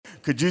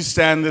Could you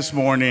stand this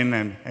morning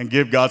and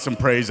give God some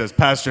praise as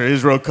Pastor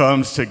Israel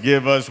comes to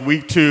give us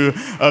week 2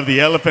 of the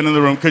Elephant in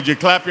the Room? Could you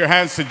clap your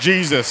hands to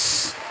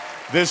Jesus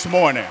this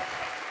morning?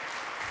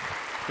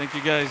 Thank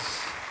you, guys.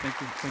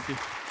 Thank you.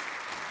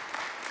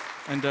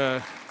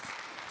 And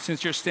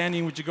since you're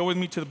standing, would you go with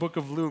me to the book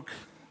of Luke?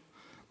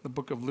 The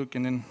book of Luke,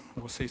 and then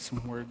we'll say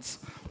some words.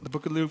 The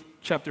book of Luke,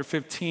 chapter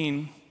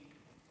 15,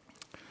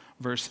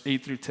 verse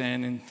 8 through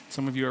 10. And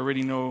some of you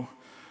already know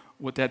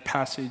what that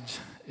passage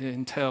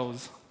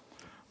entails,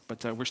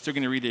 but we're still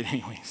going to read it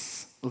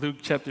anyways. Luke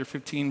chapter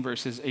 15,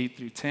 verses 8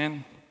 through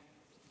 10.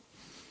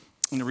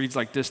 And it reads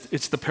like this.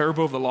 It's the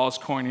parable of the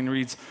lost coin. And it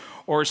reads,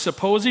 "Or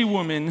suppose a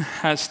woman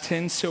has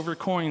 10 silver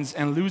coins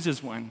and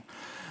loses one.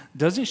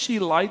 Doesn't she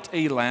light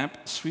a lamp,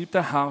 sweep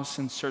the house,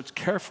 and search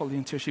carefully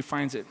until she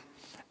finds it?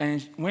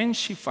 And when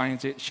she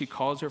finds it, she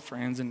calls her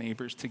friends and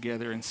neighbors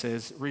together and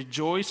says,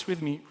 'Rejoice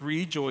with me,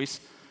 rejoice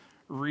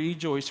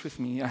with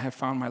me, I have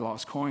found my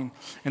lost coin.'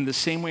 In the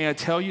same way, I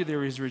tell you,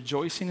 there is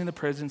rejoicing in the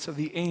presence of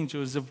the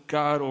angels of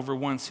God over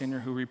one sinner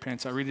who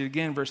repents." I'll read it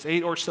again, verse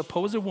 8. "Or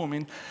suppose a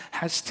woman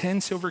has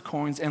 10 silver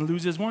coins and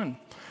loses one.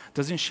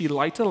 Doesn't she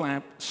light a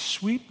lamp,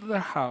 sweep the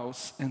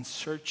house, and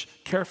search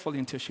carefully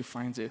until she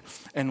finds it?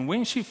 And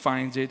when she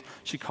finds it,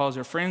 she calls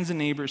her friends and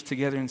neighbors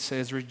together and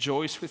says,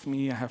 'Rejoice with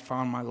me, I have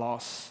found my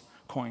lost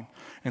coin.'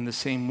 In the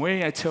same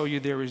way, I tell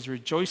you, there is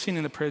rejoicing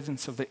in the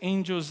presence of the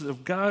angels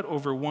of God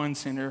over one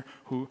sinner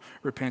who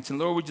repents." And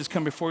Lord, we just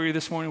come before you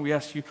this morning.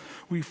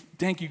 We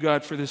thank you,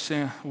 God, for this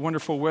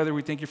wonderful weather.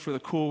 We thank you for the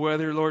cool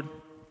weather, Lord.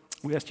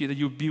 We ask you that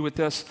you be with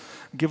us.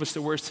 Give us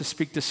the words to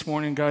speak this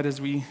morning, God, as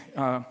we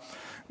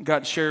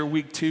God, share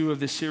week 2 of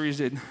this series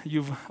that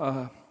you've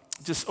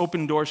just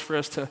opened doors for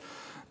us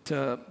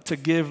to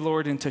give,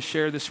 Lord, and to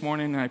share this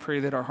morning. And I pray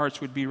that our hearts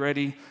would be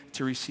ready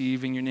to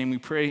receive. In your name we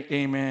pray,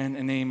 amen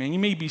and amen. You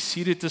may be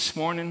seated this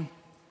morning.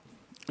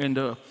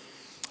 And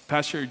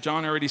Pastor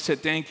John already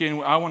said thank you.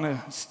 And I want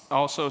to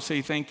also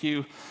say thank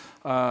you.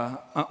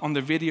 On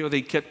the video,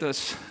 they kept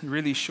us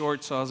really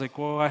short. So I was like,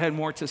 well, I had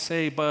more to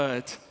say,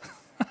 but...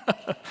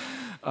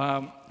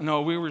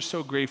 no, we were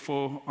so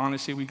grateful.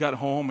 Honestly, we got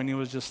home and it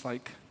was just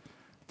like,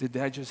 did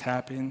that just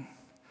happen?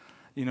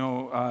 You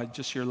know,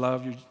 just your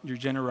love, your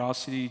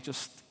generosity,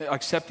 just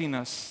accepting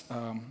us.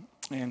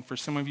 And for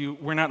some of you,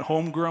 we're not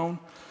homegrown,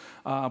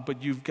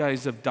 but you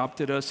guys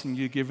adopted us and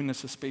you've given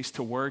us a space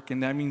to work,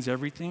 and that means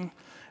everything.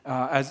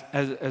 As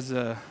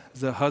a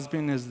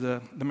husband, as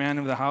the man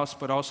of the house,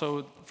 but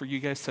also for you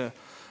guys to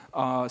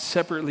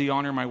separately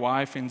honor my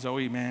wife and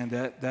Zoe, man,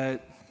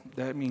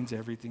 that means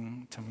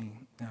everything to me.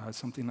 It's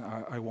something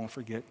I won't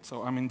forget.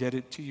 So I'm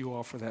indebted to you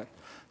all for that.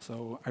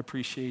 So I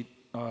appreciate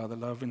the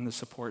love and the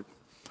support.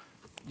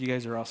 You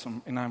guys are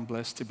awesome, and I'm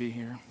blessed to be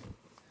here.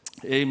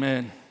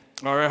 Amen.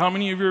 All right, how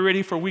many of you are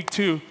ready for week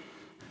 2?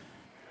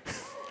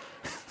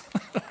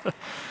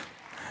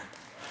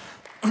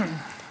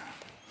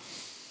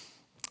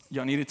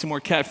 Y'all needed some more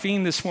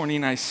caffeine this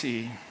morning, I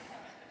see.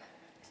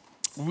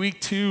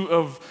 Week 2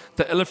 of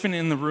the Elephant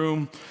in the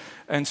Room.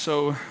 And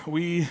so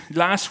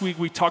last week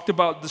we talked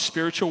about the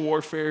spiritual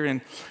warfare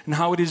and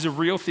how it is a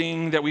real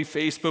thing that we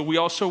face, but we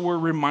also were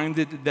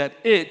reminded that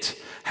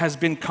it has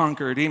been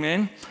conquered,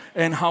 amen?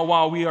 And how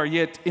while we are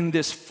yet in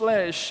this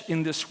flesh,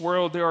 in this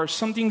world, there are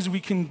some things we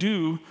can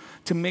do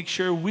to make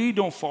sure we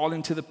don't fall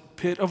into the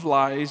pit of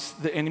lies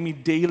the enemy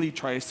daily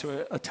tries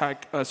to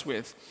attack us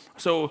with.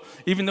 So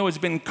even though it's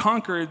been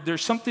conquered,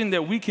 there's something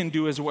that we can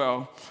do as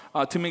well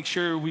to make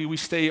sure we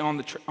stay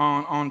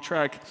on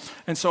track.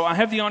 And so I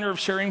have the honor of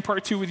sharing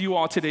part 2 with you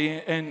all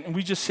today, and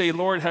we just say,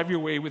 Lord, have your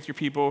way with your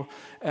people,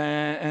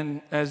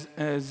 and as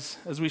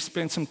we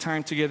spend some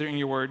time together in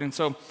your word. And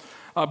so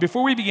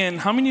before we begin,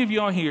 how many of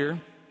y'all here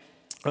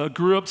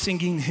grew up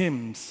singing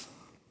hymns?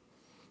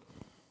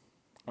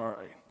 All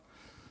right.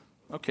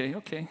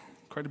 Okay.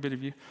 Quite a bit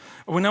of you.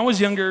 When I was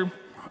younger,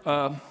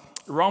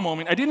 raw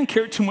moment, I didn't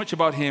care too much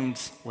about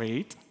hymns.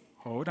 Wait,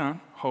 hold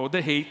on, hold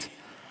the hate.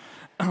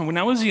 When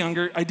I was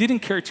younger, I didn't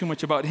care too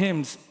much about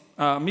hymns.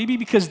 Maybe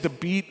because the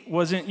beat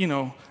wasn't,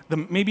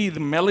 maybe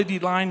the melody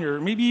line, or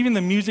maybe even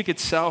the music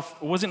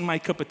itself wasn't my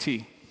cup of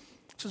tea.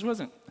 It just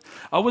wasn't.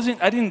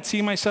 I didn't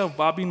see myself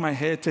bobbing my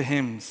head to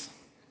hymns.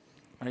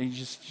 I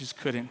just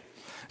couldn't.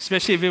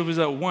 Especially if it was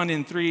a 1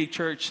 and 3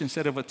 church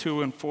instead of a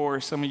 2 and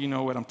 4. Some of you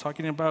know what I'm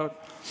talking about.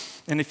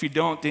 And if you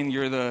don't, then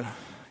you're the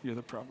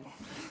problem.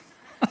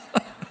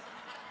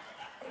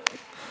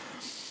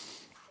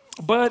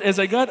 But as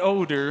I got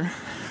older,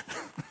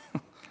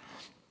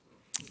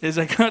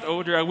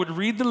 I would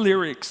read the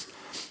lyrics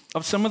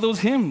of some of those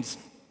hymns.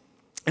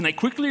 And I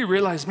quickly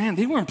realized, man,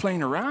 they weren't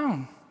playing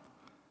around.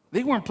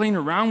 They weren't playing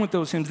around with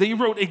those hymns. They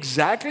wrote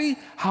exactly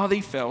how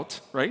they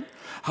felt, right?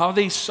 How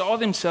they saw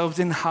themselves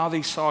and how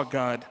they saw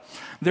God.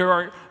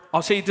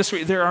 I'll say it this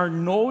way, there are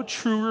no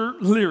truer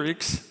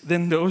lyrics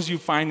than those you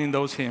find in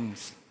those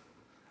hymns.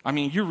 I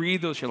mean, you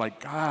read those, you're like,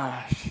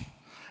 gosh.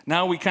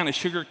 Now we kind of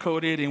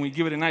sugarcoat it and we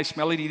give it a nice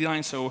melody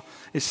line so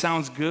it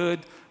sounds good.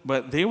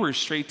 but they were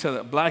straight to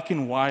the black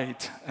and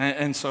white.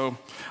 And so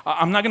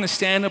I'm not going to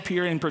stand up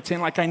here and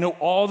pretend like I know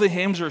all the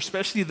hymns or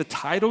especially the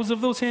titles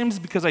of those hymns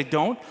because I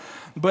don't.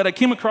 But I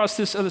came across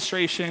this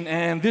illustration,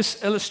 and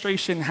this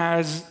illustration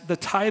has the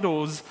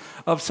titles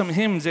of some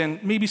hymns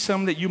and maybe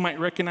some that you might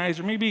recognize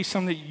or maybe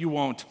some that you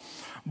won't.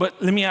 But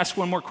let me ask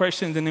one more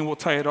question, and then we'll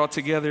tie it all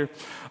together.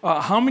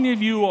 How many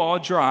of you all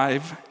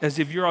drive as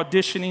if you're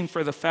auditioning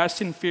for the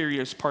Fast and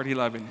Furious Part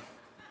 11?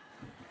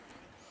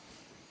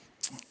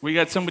 We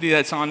got somebody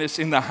that's honest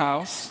in the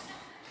house.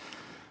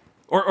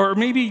 Or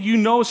maybe you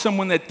know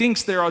someone that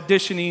thinks they're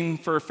auditioning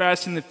for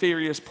Fast and the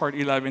Furious Part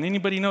 11.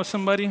 Anybody know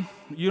somebody?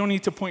 You don't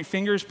need to point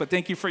fingers, but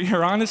thank you for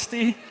your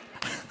honesty.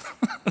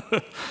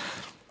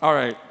 All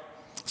right.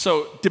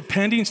 So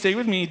stay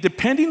with me,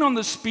 depending on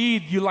the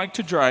speed you like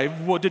to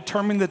drive will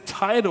determine the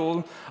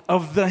title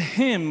of the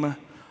hymn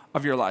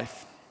of your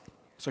life.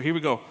 So here we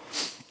go.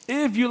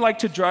 If you like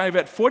to drive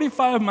at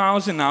 45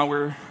 miles an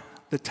hour,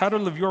 the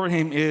title of your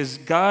hymn is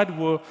God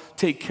Will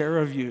Take Care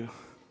of You.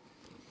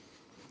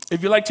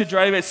 If you like to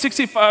drive at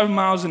 65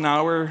 miles an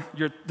hour,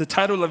 the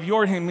title of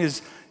your hymn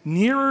is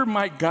Nearer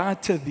My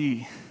God to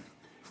Thee.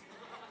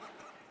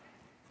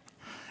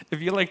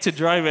 If you like to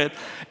drive at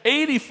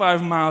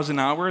 85 miles an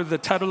hour, the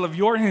title of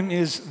your hymn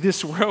is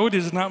This Road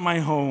Is Not My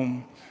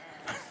Home.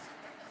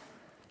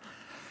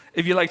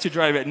 If you like to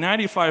drive at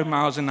 95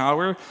 miles an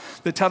hour,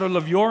 the title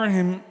of your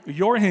hymn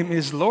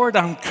is Lord,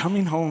 I'm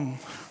Coming Home.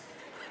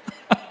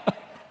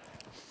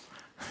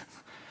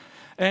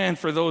 And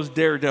for those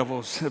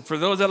daredevils, for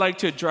those that like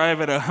to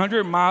drive at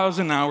 100 miles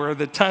an hour,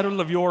 the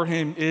title of your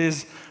hymn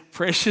is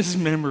Precious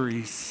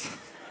Memories.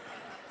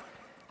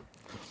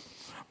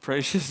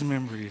 Precious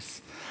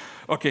Memories.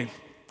 Okay,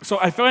 so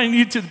I felt I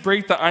need to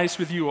break the ice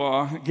with you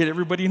all, get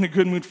everybody in a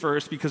good mood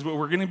first, because what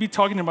we're going to be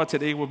talking about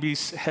today will be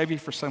heavy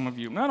for some of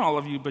you. Not all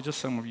of you, but just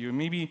some of you.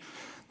 Maybe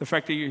the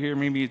fact that you're here,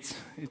 maybe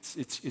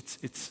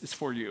it's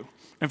for you.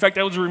 In fact,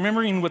 I was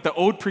remembering what the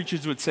old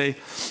preachers would say,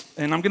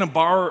 and I'm going to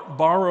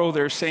borrow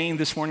their saying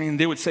this morning, and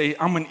they would say,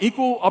 I'm an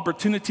equal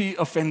opportunity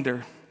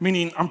offender,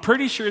 meaning I'm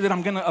pretty sure that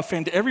I'm going to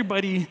offend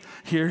everybody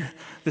here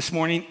this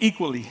morning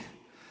equally.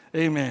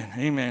 Amen,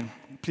 amen.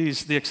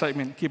 Please, the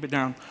excitement, keep it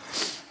down.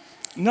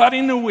 Not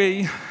in a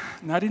way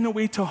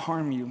to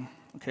harm you,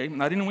 okay?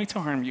 Not in a way to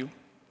harm you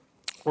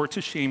or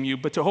to shame you,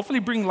 but to hopefully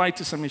bring light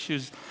to some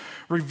issues,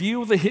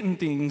 reveal the hidden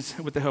things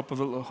with the help of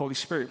the Holy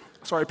Spirit.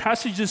 So our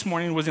passage this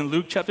morning was in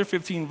Luke chapter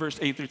 15, verse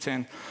 8 through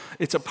 10.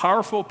 It's a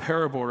powerful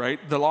parable, right?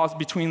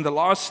 Between the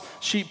lost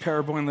sheep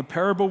parable and the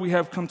parable we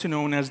have come to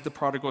know as the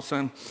prodigal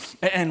son.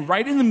 And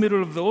right in the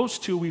middle of those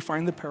two, we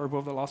find the parable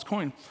of the lost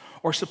coin.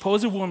 Or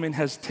suppose a woman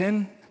has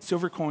 10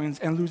 silver coins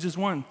and loses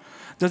one.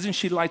 Doesn't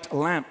she light a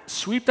lamp,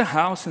 sweep the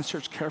house, and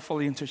search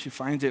carefully until she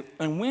finds it?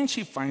 And when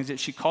she finds it,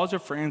 she calls her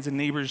friends and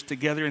neighbors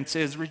together and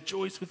says,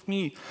 rejoice with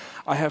me,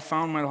 I have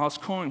found my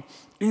lost coin.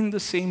 In the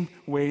same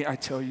way, I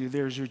tell you,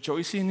 there is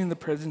rejoicing in the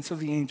presence of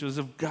the angels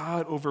of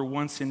God over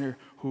one sinner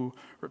who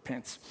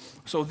repents.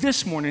 So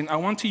this morning, I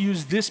want to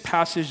use this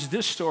passage,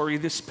 this story,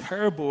 this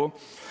parable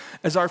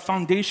as our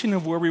foundation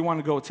of where we want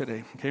to go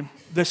today, okay?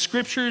 The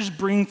scriptures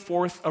bring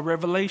forth a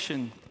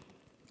revelation.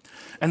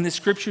 And the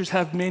scriptures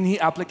have many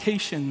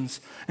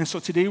applications. And so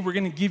today we're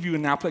going to give you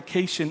an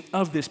application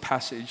of this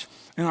passage.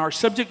 And our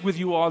subject with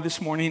you all this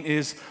morning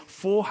is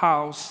full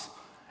house,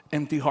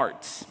 empty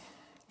hearts.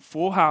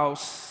 Full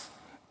house,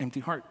 empty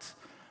hearts.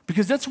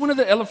 Because that's one of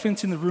the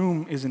elephants in the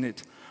room, isn't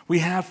it? We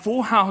have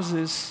full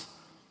houses,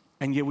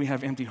 and yet we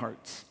have empty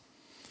hearts.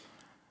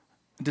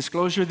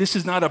 Disclosure, this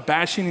is not a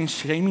bashing and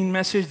shaming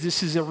message.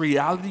 This is a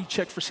reality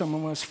check for some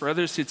of us. For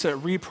others, it's a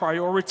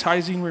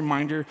reprioritizing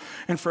reminder.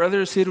 And for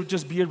others, it'll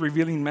just be a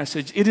revealing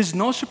message. It is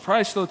no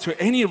surprise, though,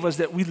 to any of us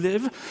that we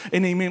live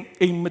in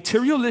a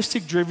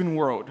materialistic-driven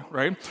world,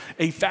 right?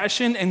 A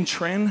fashion and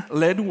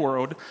trend-led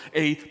world,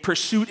 a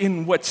pursuit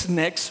in what's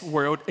next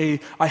world,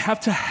 a I have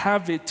to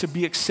have it to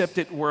be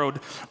accepted world.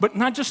 But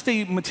not just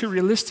a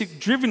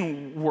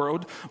materialistic-driven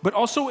world, but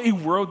also a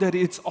world that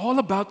it's all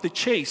about the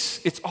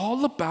chase. It's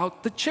all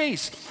about the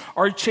chase.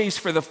 Our chase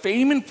for the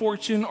fame and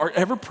fortune are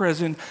ever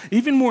present,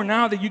 even more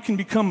now that you can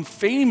become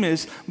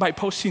famous by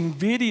posting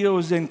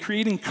videos and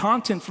creating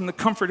content from the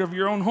comfort of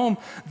your own home.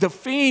 The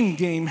fame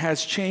game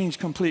has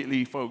changed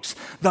completely, folks.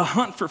 The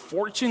hunt for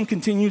fortune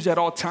continues at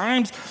all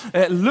times.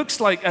 At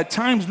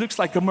times looks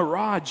like a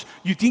mirage.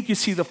 You think you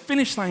see the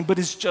finish line, but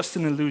it's just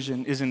an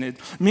illusion, isn't it?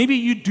 Maybe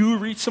you do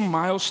reach some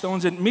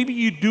milestones, and maybe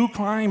you do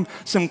climb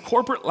some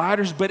corporate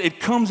ladders, but it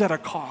comes at a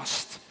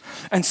cost.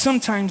 And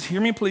sometimes, hear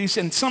me please,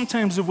 and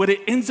sometimes what it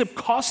ends up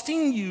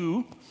costing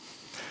you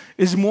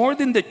is more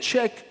than the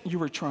check you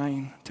were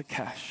trying to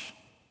cash.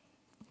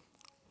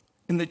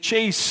 In the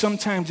chase,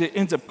 sometimes it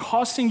ends up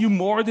costing you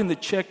more than the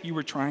check you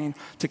were trying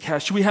to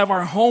cash. We have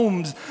our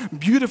homes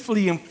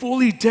beautifully and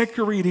fully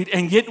decorated,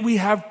 and yet we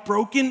have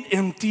broken,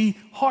 empty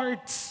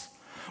hearts.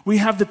 We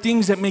have the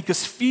things that make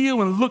us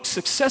feel and look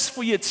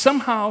successful, yet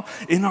somehow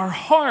in our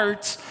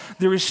hearts,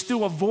 there is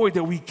still a void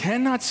that we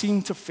cannot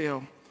seem to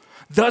fill.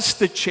 Thus,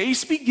 the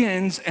chase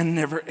begins and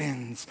never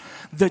ends.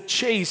 The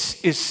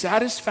chase is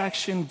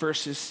satisfaction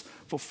versus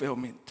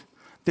fulfillment.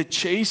 The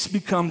chase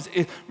becomes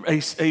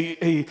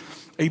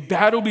a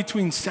battle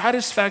between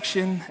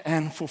satisfaction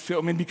and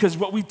fulfillment, because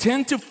what we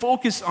tend to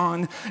focus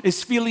on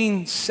is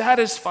feeling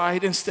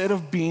satisfied instead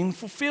of being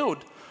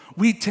fulfilled.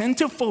 We tend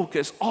to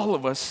focus, all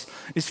of us,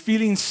 is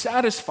feeling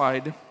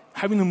satisfied,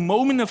 having a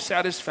moment of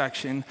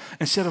satisfaction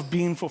instead of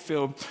being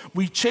fulfilled.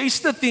 We chase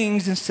the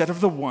things instead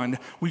of the one.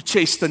 We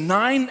chase the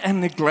 9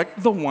 and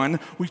neglect the one.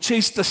 We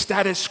chase the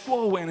status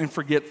quo and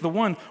forget the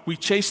one. We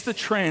chase the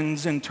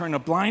trends and turn a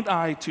blind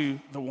eye to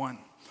the one.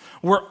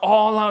 We're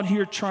all out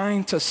here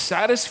trying to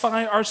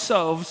satisfy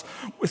ourselves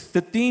with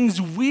the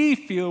things we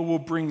feel will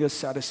bring us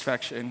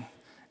satisfaction.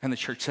 And the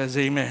church says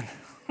amen.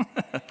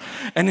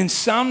 And in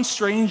some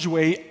strange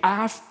way,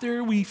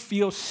 after we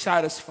feel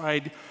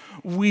satisfied,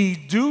 we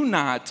do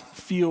not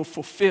feel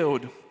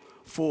fulfilled.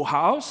 Full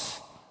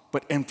house,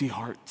 but empty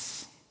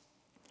hearts.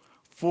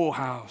 Full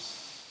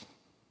house,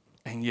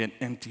 and yet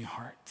empty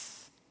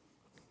hearts.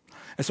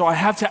 And so I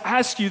have to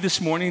ask you this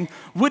morning,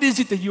 what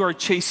is it that you are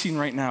chasing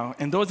right now?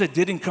 And those that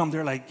didn't come,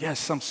 they're like,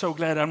 yes, I'm so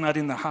glad I'm not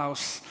in the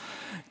house,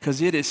 because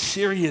it is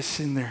serious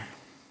in there.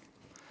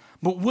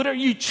 But what are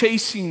you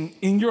chasing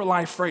in your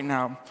life right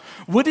now?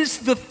 What is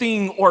the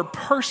thing or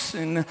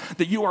person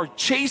that you are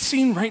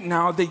chasing right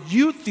now that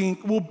you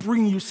think will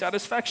bring you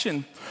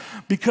satisfaction?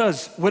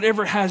 Because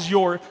whatever has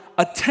your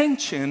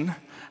attention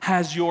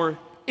has your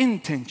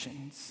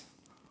intentions.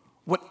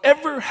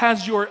 Whatever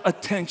has your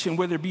attention,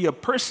 whether it be a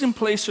person,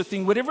 place, or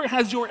thing, whatever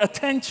has your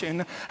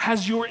attention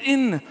has your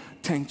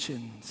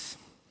intentions.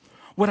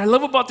 What I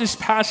love about this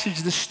passage,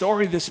 this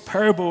story, this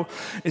parable,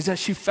 is that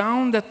she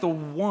found that the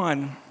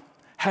one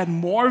had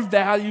more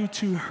value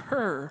to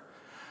her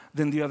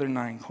than the other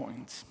 9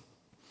 coins.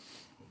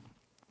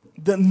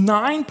 The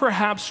 9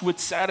 perhaps would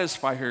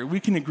satisfy her.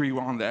 We can agree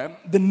on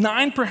that. The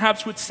 9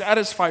 perhaps would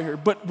satisfy her,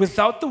 but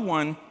without the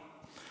one,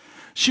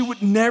 she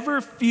would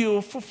never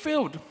feel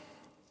fulfilled.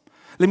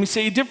 Let me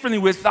say it differently.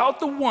 Without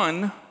the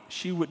one,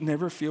 she would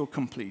never feel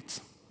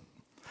complete.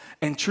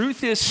 And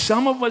truth is,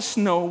 some of us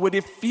know what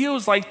it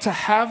feels like to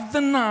have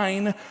the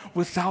 9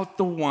 without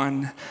the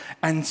one.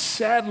 And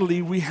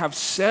sadly, we have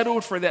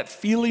settled for that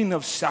feeling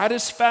of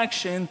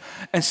satisfaction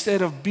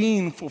instead of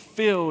being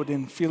fulfilled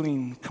and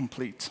feeling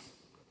complete.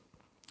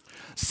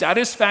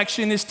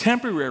 Satisfaction is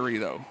temporary,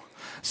 though.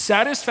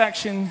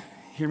 Satisfaction,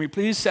 hear me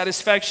please,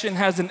 satisfaction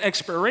has an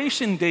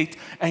expiration date,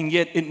 and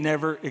yet it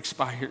never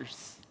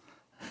expires.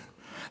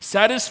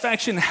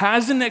 Satisfaction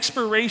has an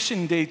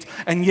expiration date,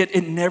 and yet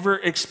it never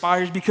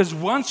expires, because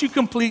once you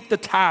complete the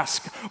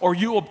task or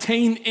you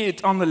obtain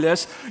it on the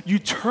list, you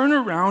turn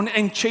around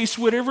and chase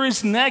whatever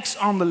is next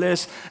on the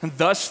list, and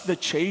thus the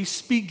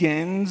chase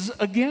begins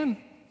again.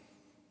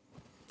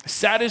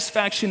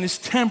 Satisfaction is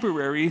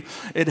temporary,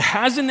 it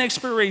has an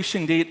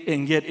expiration date,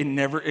 and yet it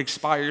never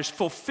expires.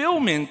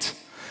 Fulfillment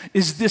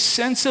is this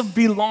sense of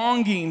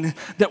belonging,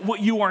 that what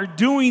you are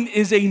doing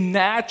is a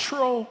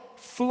natural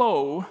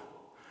flow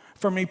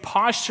from a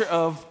posture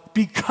of,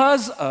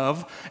 because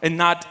of, and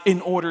not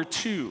in order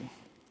to.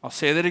 I'll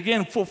say that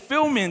again.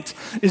 Fulfillment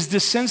is the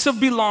sense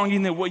of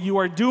belonging, that what you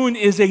are doing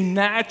is a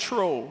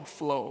natural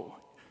flow.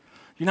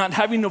 You're not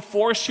having to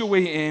force your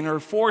way in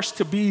or forced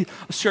to be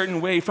a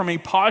certain way, from a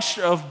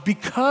posture of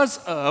because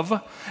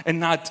of and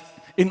not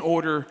in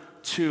order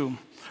to.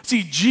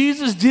 See,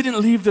 Jesus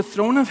didn't leave the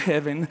throne of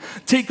heaven,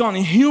 take on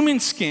a human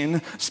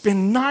skin,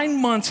 spend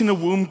 9 months in a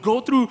womb,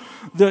 go through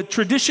the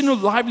traditional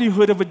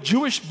livelihood of a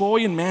Jewish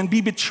boy and man, be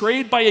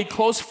betrayed by a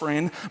close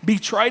friend, be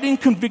tried and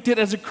convicted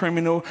as a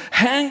criminal,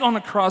 hang on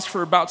a cross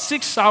for about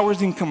 6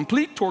 hours in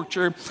complete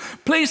torture,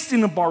 placed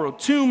in a borrowed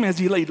tomb as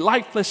he lay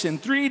lifeless,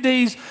 and 3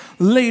 days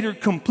later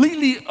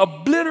completely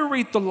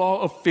obliterate the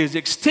law of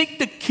physics, take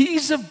the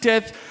keys of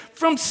death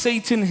from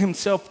Satan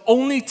himself,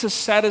 only to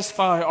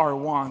satisfy our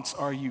wants.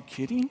 Are you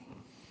kidding?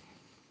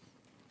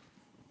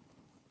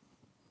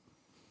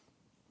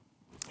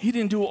 He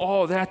didn't do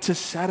all that to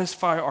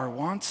satisfy our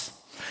wants.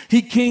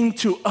 He came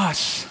to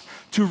us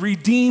to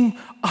redeem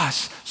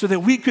us so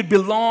that we could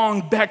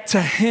belong back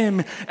to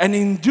him. And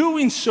in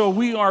doing so,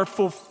 we are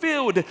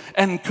fulfilled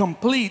and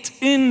complete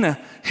in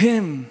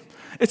him.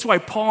 It's why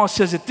Paul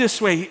says it this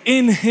way: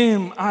 in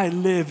him I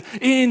live,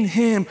 in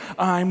him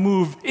I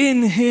move,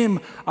 in him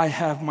I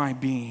have my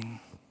being.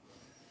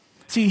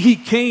 See, he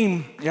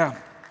came, yeah.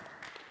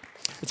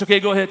 It's okay,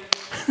 go ahead.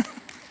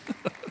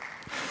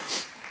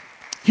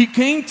 He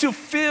came to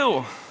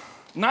fill,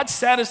 not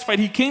satisfied.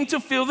 He came to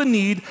fill the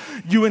need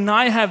you and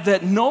I have,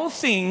 that no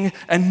thing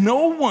and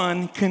no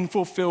one can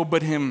fulfill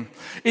but him.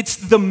 It's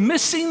the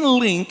missing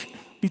link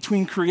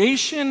between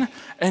creation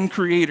and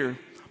creator.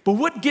 But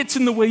what gets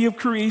in the way of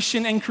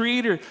creation and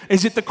creator?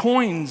 Is it the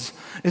coins?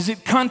 Is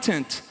it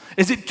content?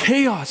 Is it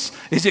chaos?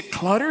 Is it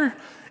clutter?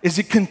 Is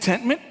it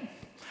contentment?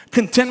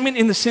 Contentment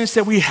in the sense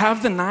that we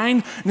have the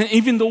 9, and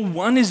even though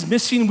 1 is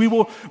missing,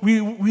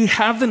 we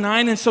have the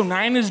 9, and so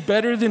 9 is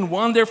better than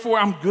 1. Therefore,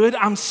 I'm good.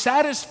 I'm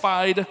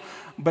satisfied,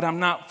 but I'm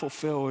not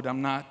fulfilled.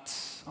 I'm not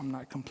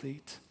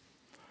complete.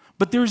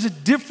 But there's a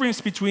difference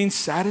between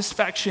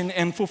satisfaction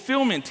and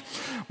fulfillment.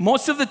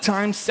 Most of the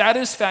time,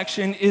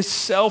 satisfaction is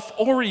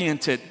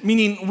self-oriented,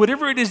 meaning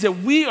whatever it is that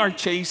we are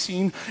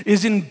chasing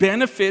is in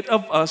benefit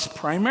of us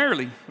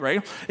primarily,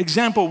 right?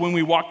 Example, when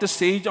we walked the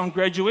stage on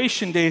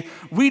graduation day,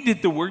 we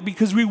did the work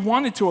because we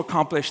wanted to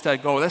accomplish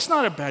that goal. That's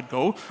not a bad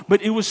goal,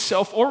 but it was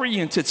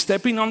self-oriented,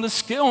 stepping on the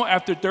scale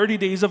after 30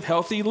 days of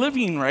healthy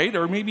living, right?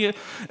 Or maybe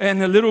a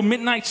little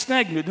midnight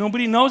snack that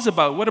nobody knows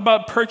about. What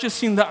about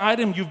purchasing the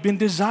item you've been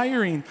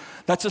desiring?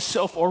 That's a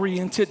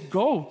self-oriented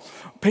goal.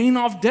 Paying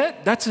off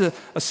debt, that's a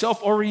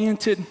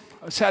self-oriented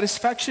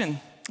satisfaction.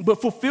 But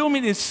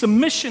fulfillment is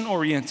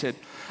submission-oriented,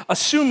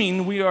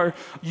 assuming we are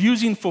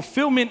using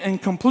fulfillment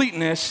and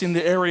completeness in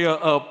the area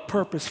of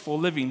purposeful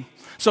living.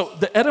 So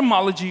the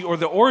etymology or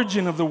the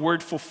origin of the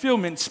word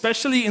fulfillment,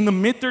 especially in the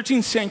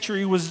mid-13th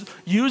century, was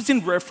used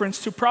in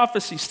reference to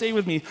prophecy. Stay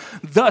with me.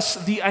 Thus,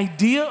 the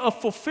idea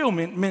of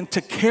fulfillment meant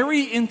to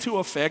carry into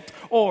effect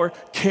or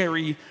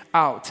carry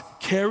out.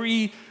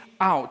 Carry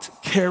out.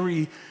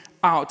 Carry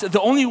out.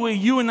 The only way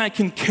you and I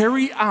can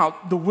carry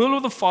out the will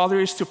of the Father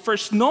is to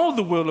first know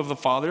the will of the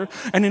Father.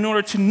 And in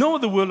order to know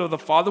the will of the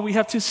Father, we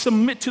have to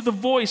submit to the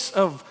voice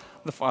of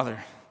the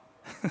Father.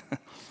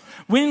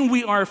 When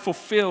we are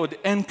fulfilled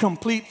and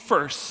complete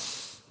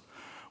first,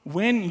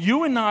 when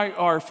you and I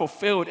are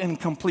fulfilled and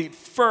complete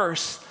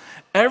first,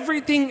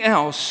 everything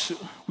else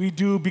we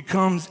do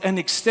becomes an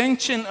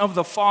extension of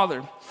the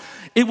Father.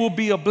 It will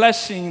be a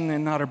blessing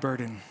and not a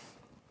burden,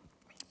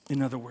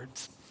 in other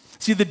words.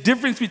 See, the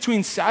difference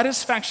between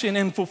satisfaction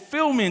and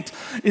fulfillment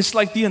is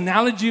like the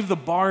analogy of the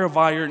bar of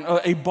iron.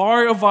 A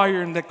bar of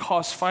iron that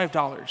costs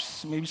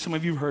 $5. Maybe some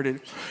of you have heard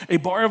it. A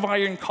bar of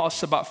iron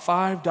costs about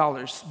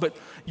 $5. But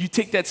you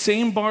take that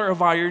same bar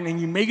of iron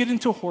and you make it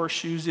into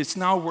horseshoes, it's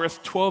now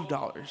worth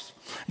 $12.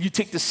 You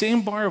take the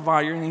same bar of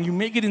iron and you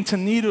make it into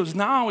needles,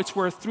 now it's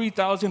worth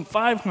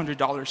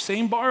 $3,500.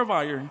 Same bar of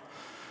iron.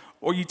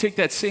 Or you take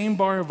that same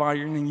bar of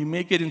iron and you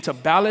make it into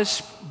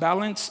balance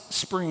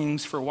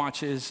springs for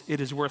watches.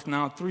 It is worth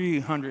now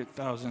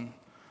 $300,000.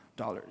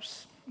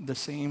 The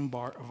same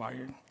bar of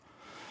iron.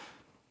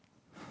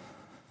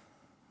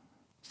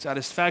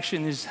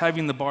 Satisfaction is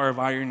having the bar of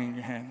iron in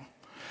your hand.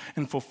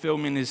 And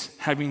fulfillment is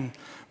having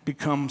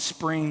become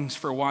springs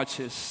for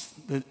watches.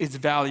 Its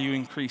value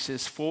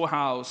increases. Full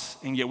house,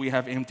 and yet we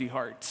have empty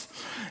hearts.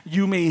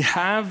 You may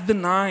have the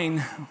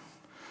 9,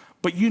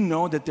 but you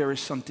know that there is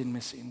something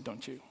missing,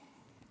 don't you?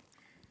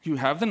 You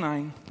have the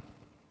 9,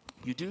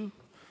 you do,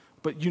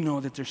 but you know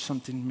that there's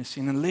something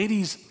missing. And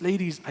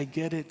ladies, I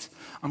get it.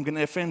 I'm going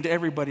to offend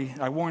everybody.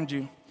 I warned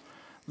you.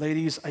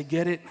 Ladies, I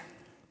get it.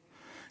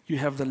 You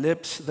have the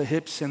lips, the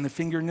hips, and the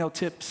fingernail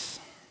tips.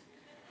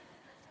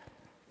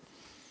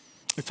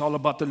 It's all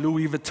about the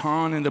Louis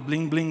Vuitton and the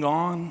bling bling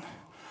on,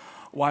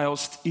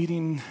 whilst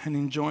eating and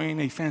enjoying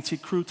a fancy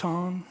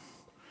crouton.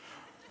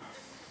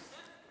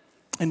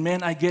 And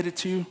men, I get it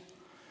too.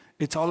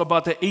 It's all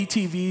about the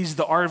ATVs,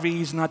 the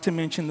RVs, not to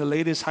mention the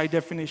latest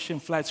high-definition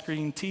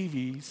flat-screen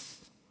TVs.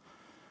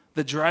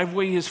 The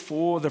driveway is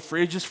full, the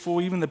fridge is full,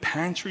 even the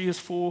pantry is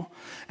full,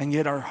 and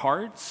yet our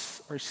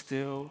hearts are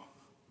still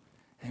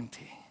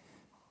empty.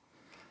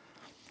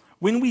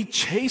 When we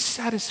chase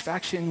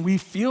satisfaction, we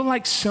feel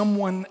like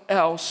someone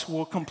else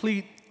will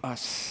complete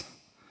us.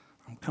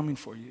 I'm coming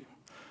for you.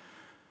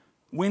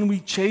 When we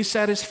chase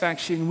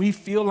satisfaction, we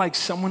feel like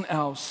someone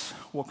else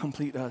will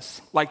complete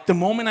us. Like the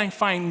moment I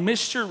find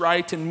Mr.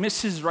 Right and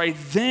Mrs. Right,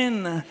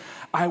 then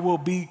I will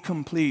be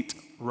complete.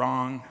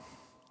 Wrong.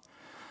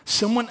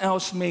 Someone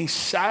else may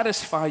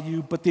satisfy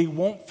you, but they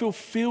won't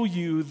fulfill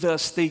you,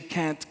 thus they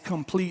can't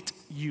complete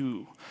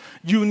you.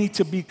 You need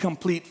to be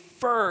complete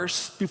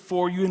first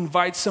before you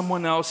invite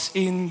someone else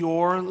in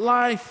your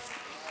life.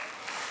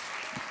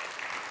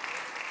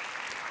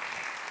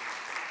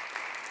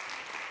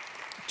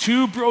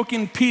 Two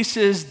broken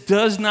pieces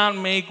does not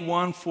make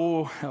one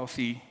full,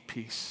 healthy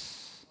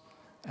piece.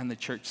 And the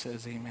church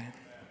says amen.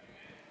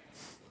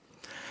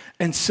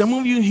 And some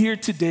of you here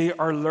today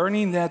are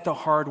learning that the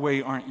hard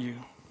way, aren't you?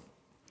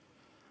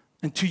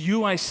 And to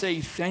you I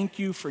say thank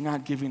you for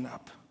not giving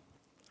up.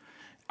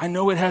 I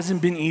know it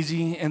hasn't been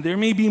easy, and there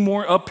may be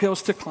more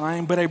uphills to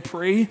climb, but I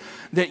pray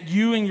that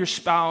you and your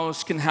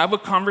spouse can have a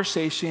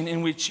conversation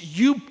in which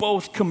you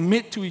both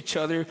commit to each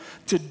other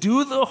to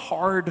do the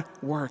hard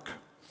work.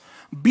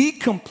 Be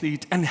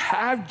complete and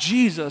have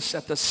Jesus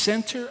at the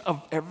center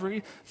of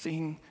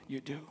everything you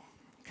do,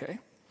 okay?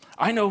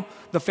 I know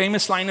the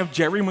famous line of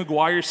Jerry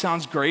Maguire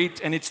sounds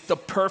great, and it's the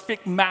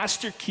perfect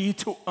master key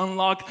to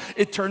unlock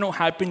eternal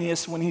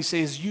happiness when he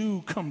says,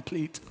 "You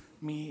complete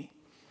me."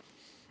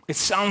 It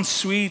sounds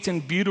sweet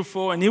and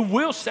beautiful, and it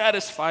will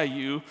satisfy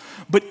you,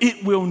 but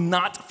it will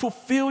not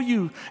fulfill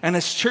you. And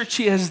as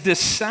churchy as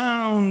this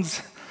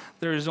sounds,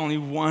 there is only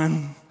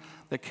one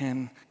that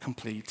can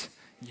complete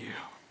you.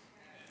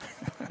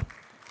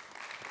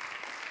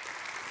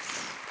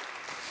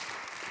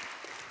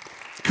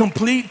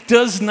 Complete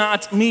does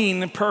not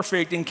mean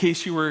perfect, in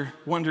case you were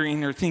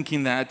wondering or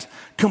thinking that.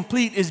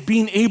 Complete is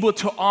being able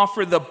to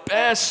offer the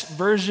best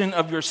version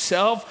of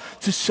yourself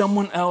to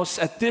someone else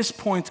at this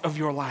point of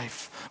your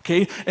life.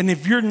 Okay? And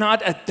if you're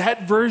not at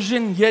that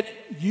version yet,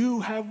 you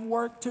have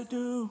work to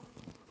do.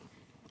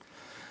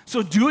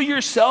 So do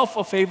yourself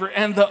a favor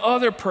and the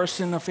other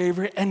person a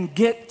favor and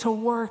get to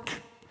work.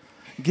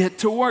 Get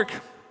to work.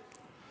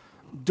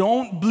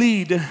 Don't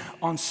bleed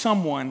on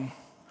someone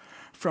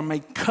from a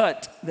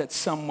cut that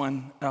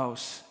someone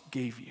else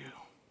gave you.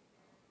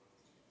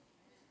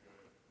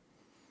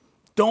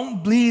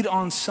 Don't bleed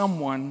on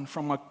someone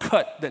from a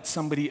cut that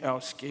somebody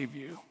else gave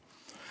you.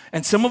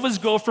 And some of us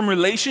go from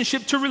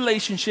relationship to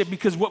relationship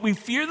because what we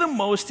fear the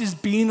most is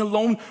being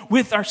alone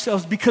with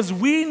ourselves, because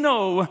we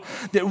know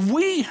that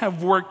we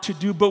have work to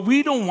do, but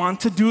we don't want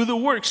to do the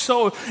work.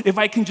 So if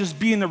I can just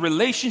be in a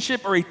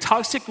relationship or a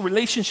toxic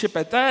relationship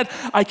at that,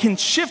 I can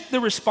shift the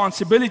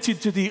responsibility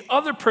to the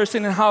other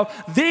person and how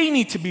they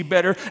need to be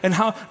better and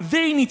how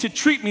they need to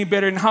treat me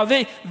better and how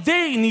they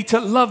need to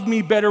love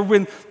me better,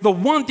 when the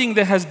one thing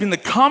that has been the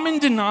common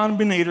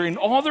denominator in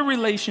all the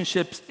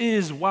relationships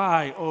is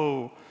why,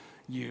 oh,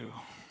 you.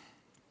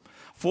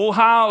 Full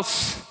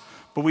house,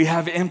 but we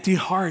have empty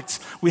hearts.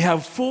 We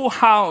have full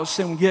house,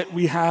 and yet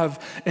we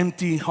have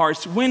empty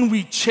hearts. When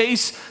we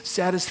chase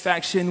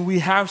satisfaction, we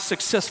have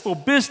successful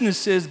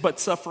businesses, but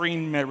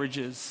suffering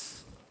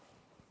marriages.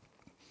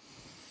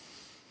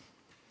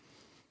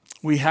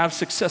 We have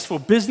successful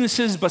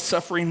businesses, but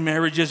suffering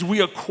marriages.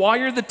 We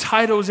acquire the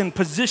titles and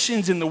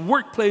positions in the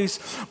workplace,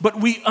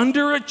 but we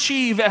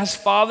underachieve as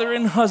father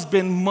and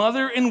husband,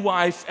 mother and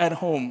wife at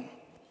home.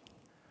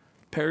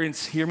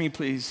 Parents, hear me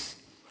please.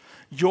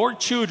 Your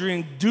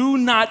children do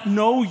not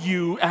know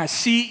you as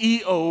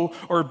CEO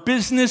or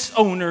business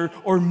owner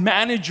or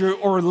manager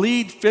or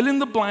lead, fill in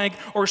the blank,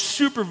 or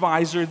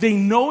supervisor. They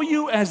know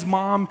you as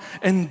mom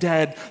and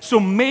dad.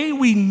 So may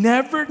we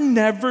never,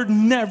 never,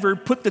 never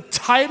put the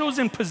titles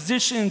and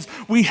positions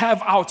we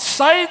have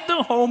outside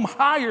the home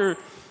higher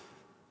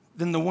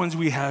than the ones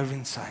we have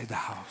inside the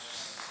house.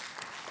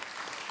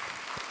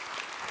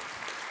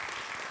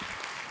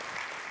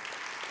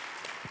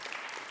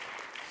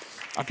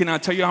 I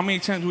cannot tell you how many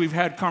times we've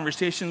had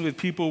conversations with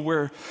people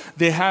where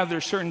they have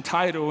their certain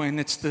title, and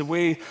it's the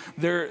way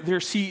their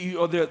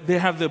CEO, they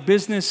have the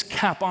business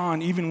cap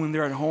on even when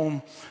they're at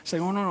home. It's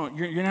like, oh, no,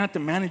 you're not the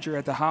manager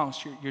at the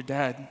house. You're your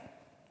dad,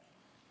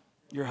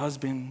 your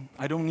husband.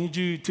 I don't need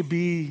you to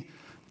be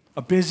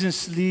a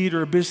business lead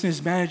or a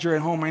business manager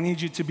at home. I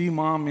need you to be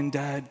mom and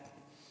dad.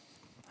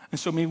 And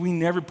so may we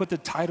never put the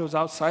titles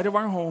outside of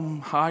our home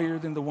higher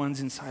than the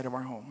ones inside of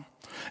our home.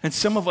 And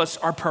some of us,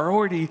 our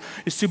priority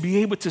is to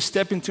be able to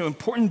step into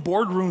important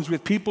boardrooms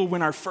with people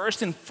when our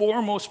first and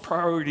foremost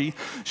priority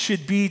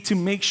should be to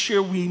make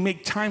sure we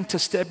make time to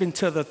step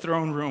into the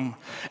throne room.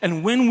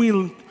 And when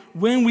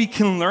we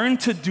can learn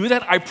to do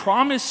that, I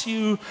promise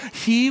you,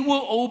 He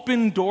will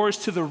open doors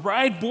to the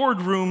right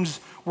boardrooms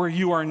where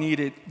you are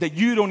needed, that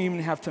you don't even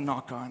have to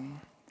knock on.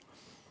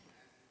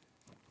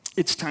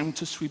 It's time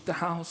to sweep the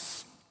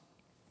house.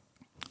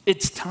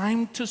 It's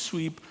time to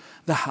sweep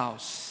the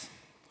house.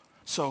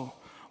 So,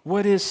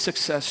 what is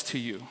success to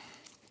you?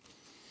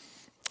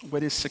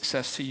 What is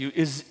success to you?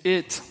 Is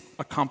it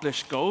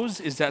accomplished goals?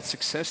 Is that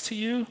success to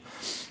you?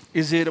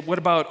 What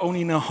about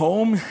owning a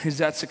home? Is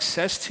that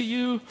success to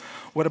you?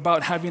 What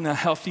about having a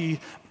healthy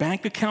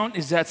bank account?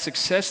 Is that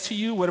success to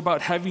you? What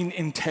about having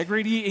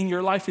integrity in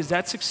your life? Is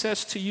that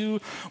success to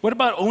you? What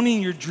about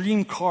owning your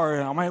dream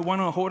car? I might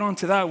want to hold on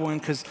to that one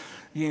because,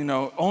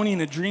 owning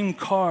a dream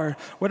car.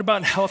 What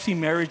about healthy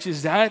marriage?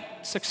 Is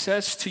that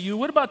success to you?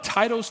 What about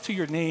titles to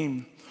your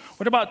name?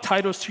 What about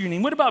titles to your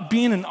name? What about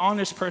being an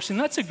honest person?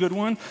 That's a good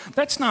one.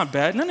 That's not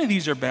bad. None of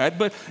these are bad,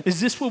 but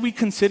is this what we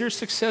consider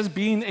success,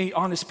 being an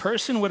honest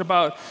person? What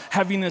about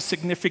having a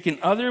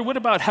significant other? What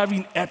about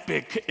having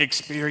epic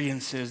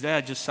experiences?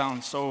 That just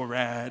sounds so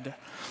rad.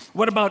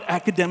 What about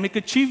academic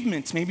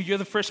achievements? Maybe you're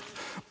the first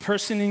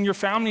person in your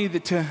family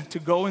to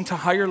go into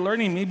higher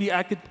learning. Maybe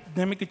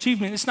academic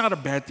achievement. It's not a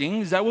bad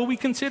thing. Is that what we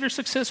consider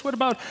success? What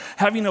about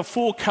having a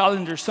full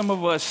calendar? Some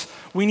of us,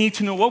 we need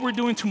to know what we're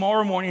doing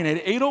tomorrow morning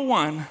at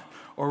 8:01,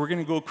 or we're going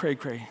to go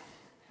cray-cray.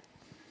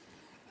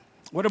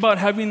 What about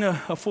having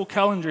a full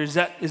calendar? Is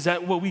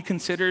that what we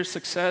consider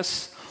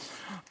success?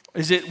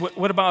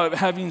 What about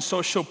having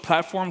social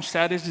platform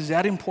status? Is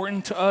that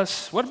important to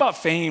us? What about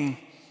fame?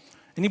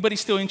 Anybody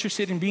still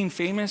interested in being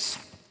famous?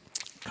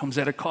 Comes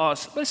at a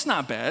cost, but it's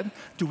not bad.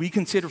 Do we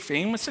consider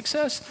fame a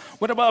success?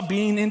 What about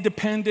being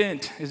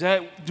independent?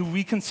 Do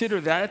we consider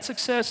that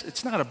success?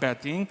 It's not a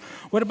bad thing.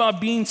 What about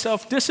being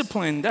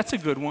self-disciplined? That's a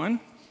good one.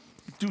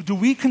 Do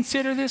we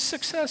consider this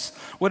success?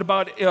 What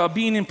about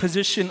being in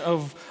position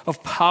of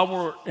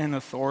power and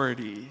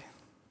authority?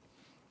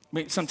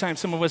 Sometimes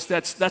some of us,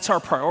 that's our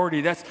priority.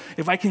 That's,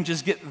 if I can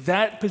just get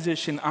that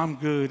position, I'm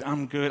good.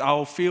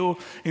 I'll feel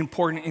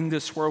important in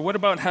this world. What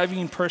about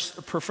having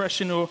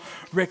professional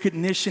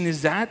recognition?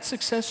 Is that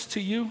success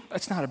to you?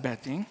 That's not a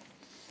bad thing.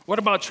 What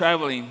about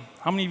traveling?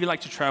 How many of you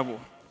like to travel?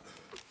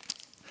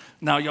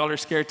 Now y'all are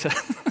scared to.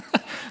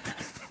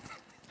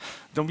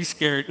 Don't be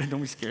scared.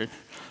 Don't be scared.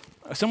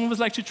 Some of us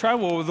like to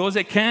travel. Those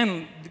that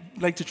can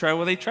like to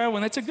travel, they travel,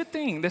 and that's a good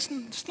thing. There's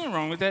nothing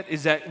wrong with that.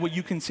 Is that what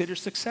you consider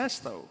success,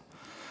 though?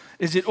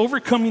 Is it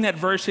overcoming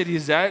adversity?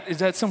 Is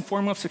that some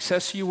form of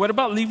success to you? What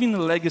about leaving a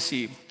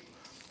legacy?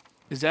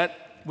 Is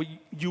that what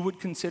you would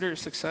consider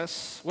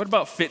success? What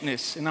about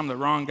fitness? And I'm the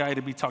wrong guy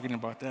to be talking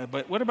about that.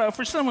 But what about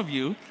for some of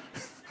you,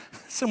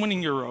 someone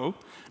in your row,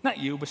 not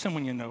you, but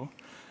someone you know,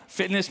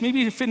 fitness,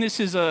 maybe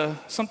fitness is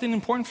something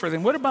important for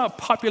them. What about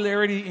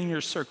popularity in your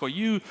circle?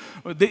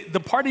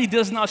 The party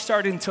does not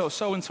start until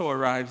so-and-so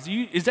arrives.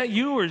 Is that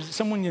you or is it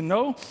someone you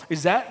know?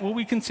 Is that what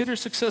we consider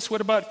success?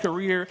 What about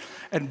career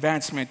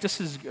advancement?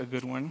 This is a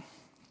good one.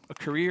 A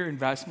career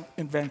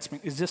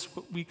advancement. Is this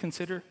what we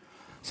consider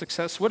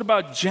success? What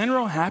about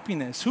general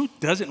happiness? Who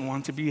doesn't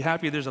want to be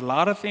happy? There's a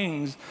lot of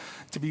things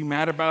to be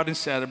mad about and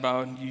sad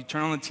about. You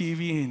turn on the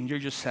TV and you're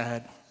just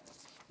sad.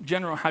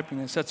 General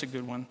happiness, that's a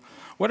good one.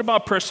 What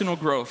about personal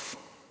growth?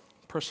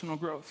 Personal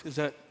growth, is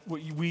that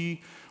what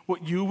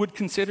you would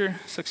consider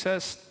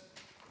success?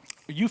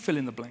 You fill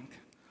in the blank.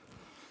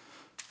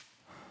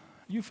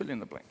 You fill in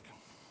the blank.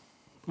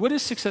 What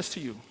is success to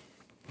you?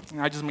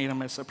 I just made a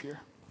mess up here.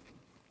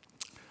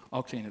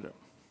 I'll clean it up.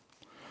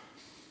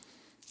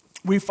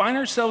 We find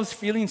ourselves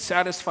feeling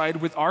satisfied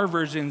with our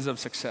versions of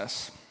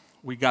success.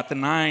 We got the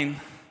 9.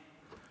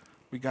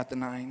 We got the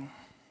 9.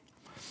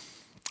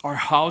 Our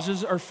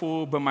houses are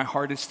full, but my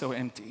heart is still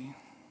empty.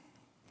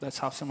 That's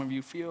how some of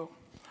you feel.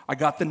 I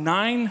got the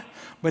 9,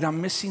 but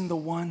I'm missing the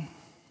 1.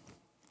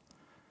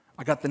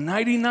 I got the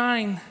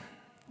 99,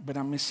 but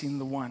I'm missing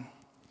the 1.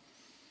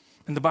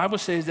 And the Bible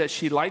says that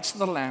she lights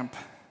the lamp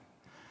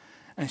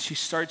and she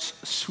starts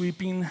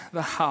sweeping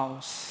the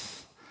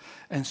house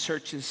and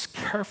searches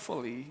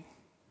carefully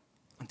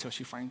until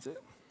she finds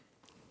it.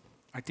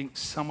 I think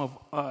some of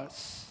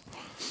us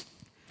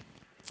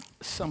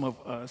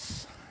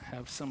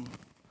have some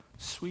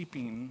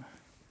sweeping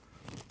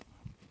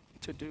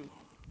to do.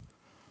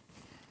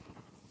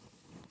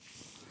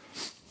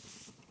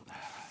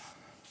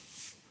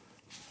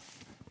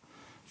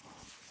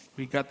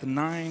 We got the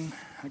 9,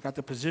 I got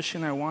the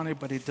position I wanted,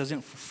 but it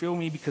doesn't fulfill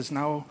me because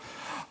now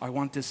I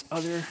want this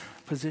other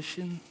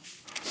position.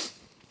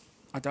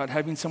 I thought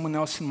having someone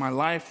else in my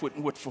life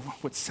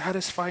would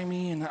satisfy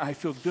me and I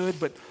feel good,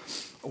 but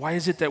why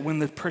is it that when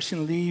the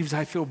person leaves,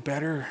 I feel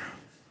better?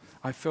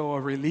 I feel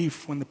a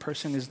relief when the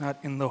person is not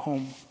in the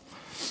home.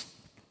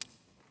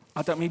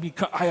 I thought maybe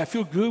I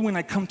feel good when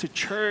I come to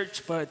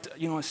church, but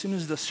as soon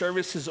as the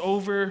service is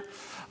over,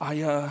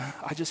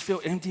 I just feel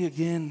empty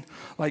again.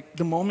 Like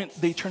the moment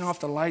they turn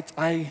off the lights,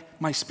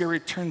 my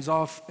spirit turns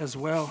off as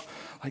well.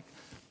 Like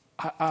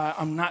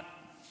I'm not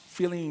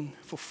feeling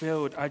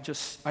fulfilled.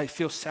 I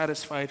feel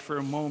satisfied for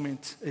a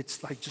moment.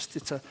 It's like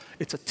it's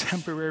a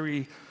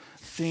temporary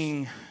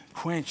thing,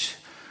 quench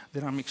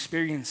that I'm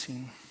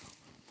experiencing.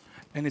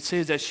 And it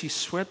says that she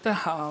swept the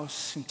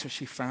house until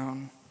she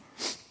found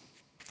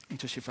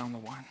the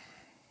 1.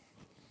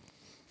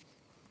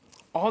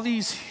 All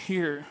these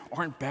here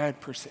aren't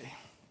bad per se.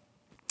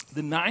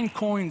 The 9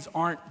 coins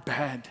aren't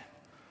bad,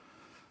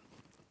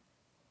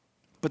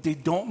 but they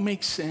don't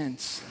make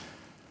sense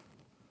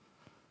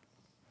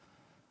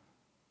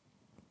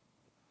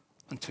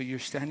until you're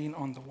standing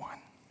on the 1.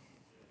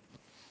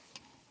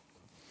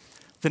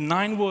 The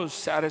 9 will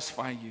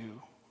satisfy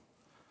you,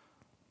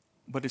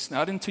 but it's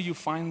not until you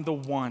find the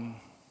 1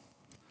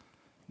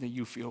 that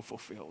you feel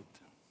fulfilled.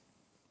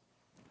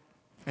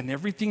 And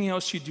everything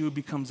else you do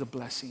becomes a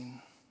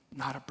blessing,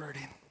 not a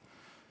burden.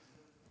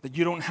 That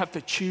you don't have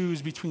to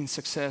choose between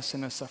success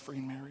and a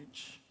suffering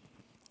marriage.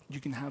 You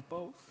can have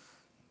both.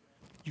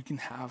 You can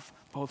have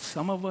both.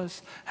 Some of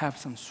us have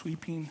some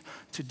sweeping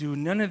to do.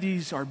 None of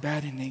these are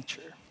bad in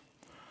nature.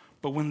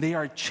 But when they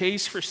are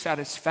chased for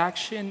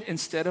satisfaction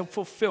instead of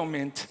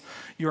fulfillment,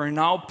 you are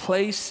now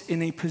placed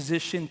in a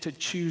position to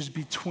choose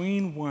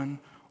between one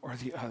or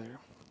the other.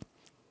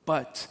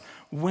 But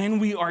when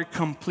we are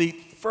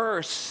complete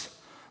first,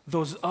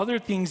 those other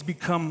things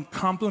become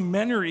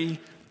complementary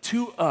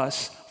to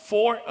us,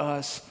 for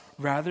us,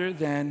 rather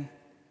than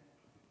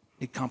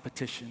a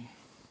competition.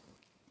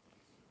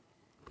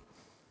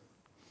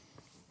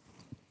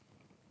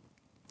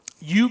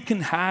 You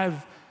can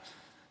have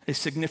a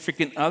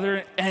significant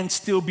other and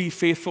still be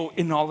faithful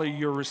in all of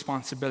your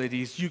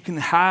responsibilities. You can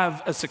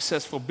have a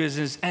successful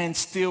business and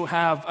still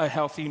have a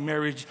healthy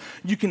marriage.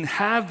 You can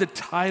have the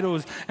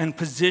titles and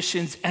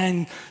positions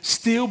and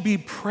still be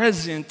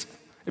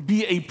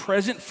a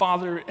present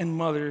father and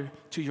mother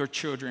to your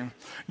children.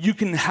 You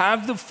can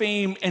have the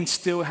fame and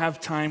still have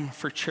time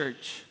for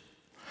church.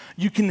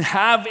 You can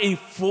have a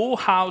full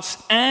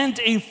house and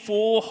a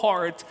full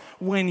heart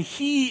when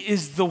He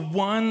is the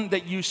one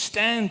that you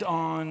stand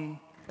on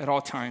at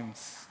all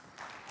times.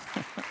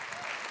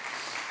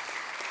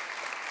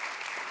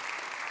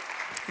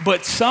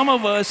 But some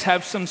of us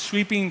have some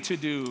sweeping to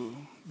do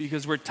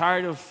because we're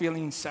tired of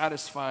feeling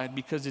satisfied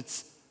because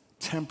it's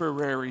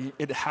temporary.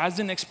 It has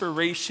an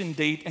expiration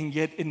date, and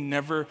yet it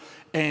never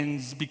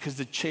ends because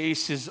the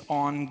chase is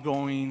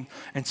ongoing.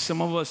 And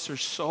some of us are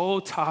so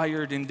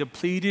tired and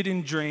depleted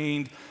and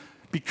drained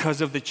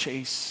because of the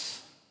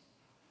chase.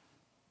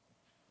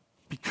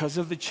 Because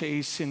of the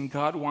chase, and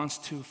God wants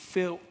to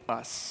fill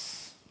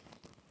us.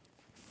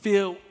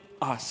 Fill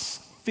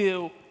us.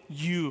 Fill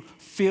you.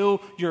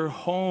 Fill your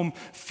home.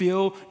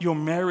 Fill your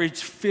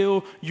marriage.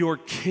 Fill your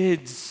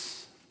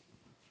kids.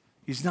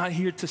 He's not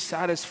here to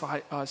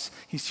satisfy us.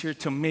 He's here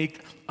to make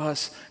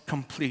us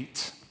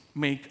complete.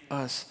 Make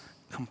us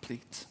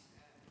complete.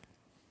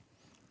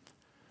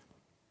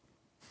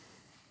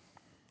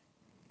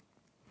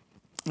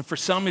 And for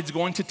some, it's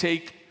going to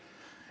take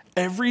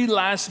every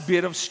last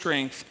bit of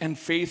strength and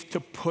faith to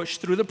push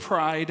through the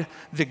pride,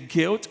 the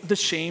guilt, the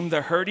shame,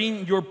 the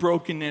hurting, your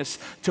brokenness,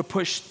 to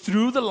push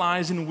through the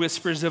lies and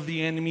whispers of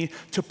the enemy,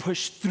 to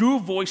push through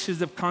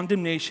voices of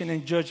condemnation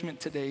and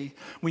judgment today.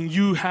 When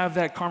you have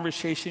that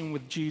conversation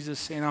with Jesus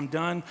saying, I'm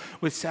done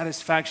with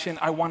satisfaction,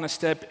 I want to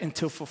step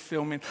into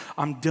fulfillment.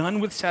 I'm done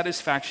with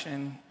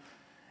satisfaction,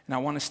 and I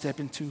want to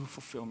step into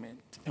fulfillment.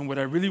 And what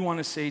I really want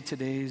to say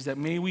today is that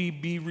may we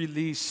be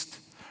released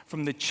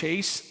from the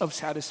chase of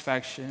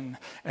satisfaction,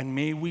 and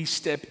may we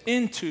step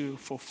into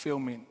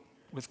fulfillment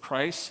with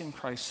Christ and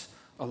Christ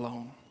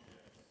alone.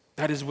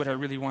 That is what I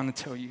really want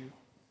to tell you.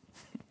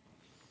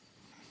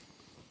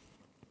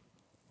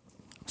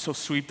 So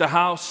sweep the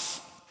house.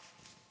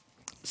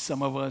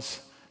 Some of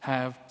us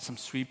have some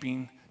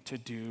sweeping to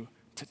do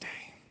today.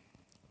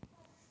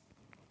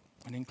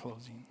 And in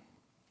closing,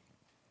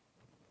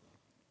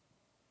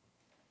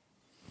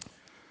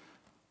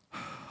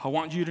 I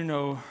want you to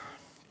know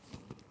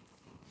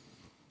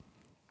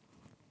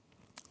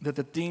that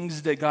the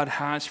things that God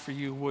has for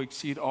you will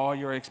exceed all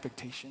your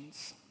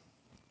expectations.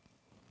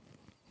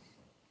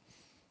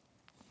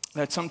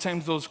 That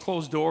sometimes those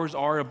closed doors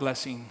are a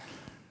blessing,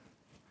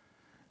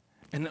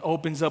 and it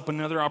opens up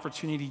another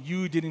opportunity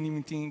you didn't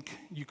even think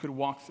you could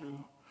walk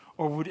through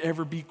or would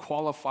ever be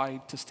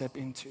qualified to step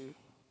into.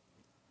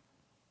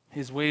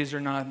 His ways are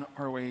not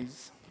our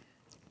ways.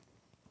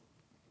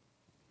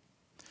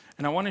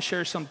 And I want to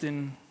share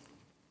something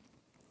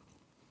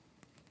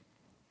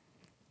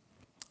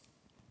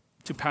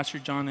to Pastor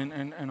John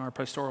and our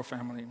pastoral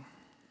family.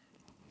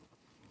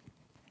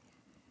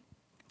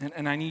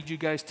 And I need you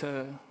guys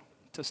to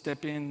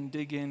step in,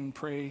 dig in,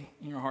 pray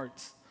in your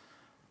hearts.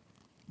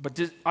 But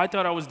I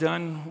thought I was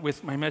done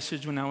with my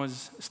message when I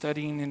was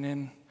studying, and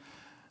then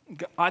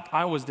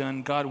I was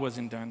done. God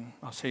wasn't done.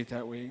 I'll say it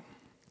that way.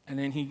 And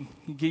then he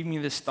gave me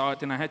this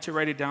thought, and I had to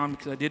write it down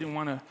because I didn't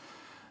want to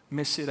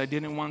miss it. I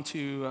didn't want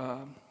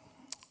to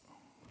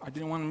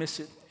miss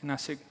it. And I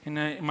said,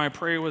 my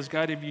prayer was,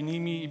 God, if you need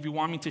me, if you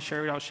want me to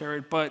share it, I'll share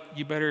it. But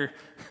you better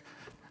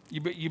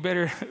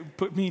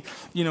put me,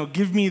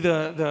 give me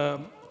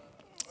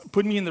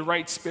put me in the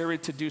right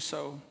spirit to do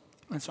so.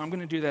 And so I'm going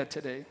to do that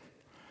today.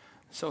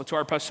 So to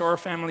our pastoral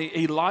family,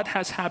 a lot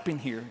has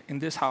happened here in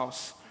this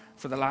house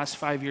for the last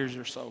 5 years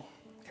or so.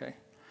 Okay,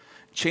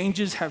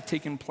 changes have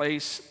taken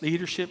place.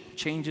 Leadership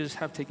changes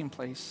have taken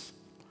place.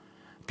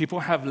 People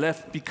have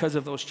left because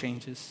of those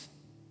changes.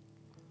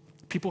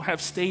 People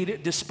have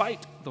stayed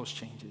despite those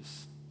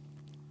changes.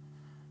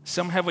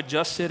 Some have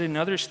adjusted, and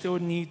others still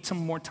need some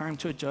more time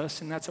to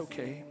adjust, and that's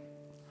okay.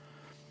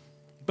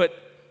 But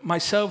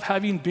myself,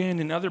 having been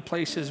in other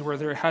places where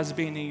there has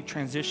been a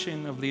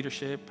transition of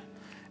leadership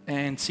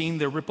and seeing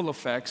the ripple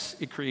effects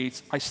it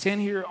creates, I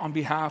stand here on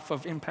behalf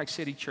of Impact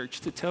City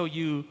Church to tell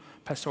you,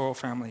 pastoral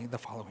family, the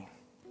following.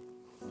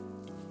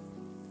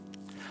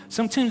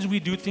 Sometimes we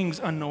do things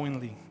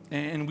unknowingly,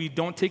 and we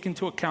don't take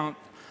into account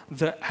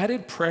the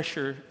added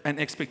pressure and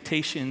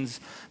expectations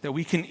that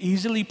we can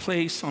easily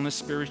place on a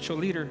spiritual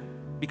leader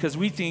because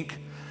we think,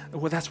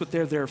 well, that's what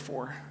they're there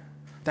for.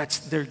 That's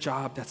their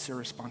job, that's their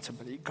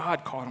responsibility.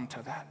 God called them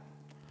to that.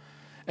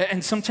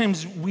 And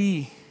sometimes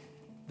we,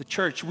 the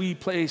church, we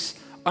place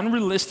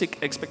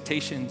unrealistic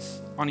expectations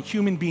on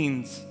human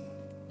beings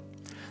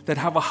that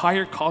have a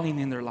higher calling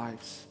in their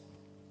lives.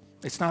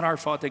 It's not our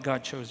fault that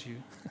God chose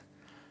you.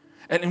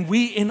 And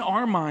we, in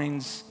our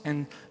minds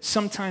and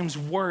sometimes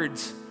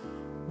words,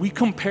 we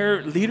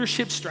compare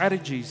leadership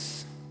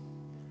strategies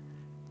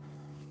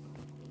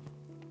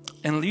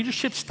and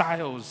leadership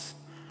styles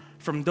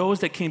from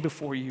those that came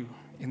before you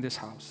in this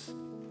house.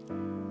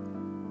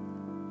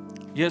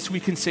 Yes, we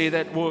can say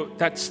that, well,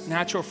 that's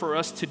natural for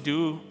us to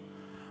do,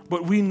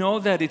 but we know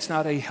that it's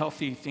not a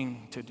healthy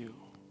thing to do.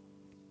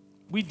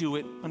 We do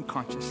it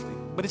unconsciously,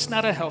 but it's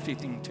not a healthy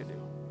thing to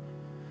do.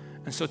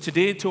 And so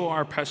today, to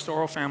our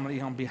pastoral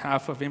family, on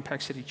behalf of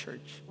Impact City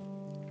Church,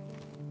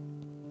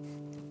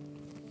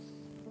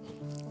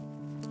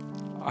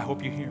 I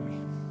hope you hear me.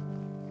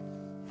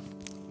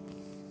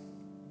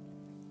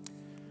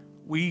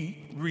 We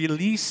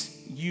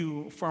release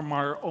you from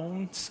our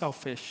own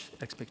selfish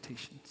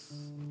expectations.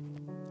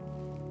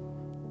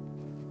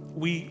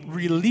 We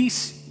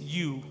release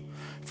you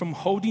from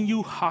holding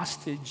you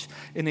hostage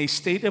in a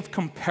state of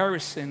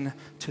comparison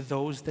to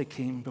those that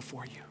came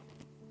before you.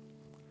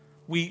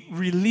 We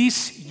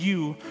release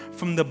you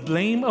from the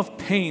blame of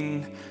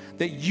pain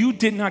that you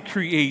did not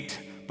create,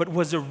 but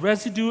was a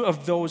residue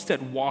of those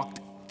that walked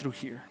through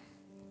here.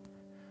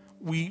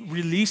 We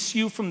release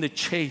you from the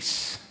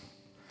chase,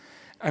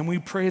 and we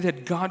pray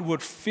that God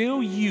would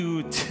fill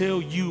you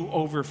till you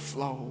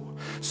overflow,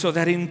 so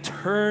that in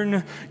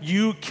turn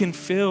you can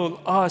fill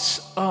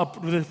us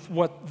up with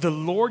what the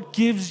Lord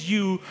gives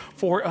you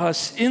for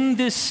us in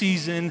this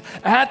season,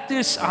 at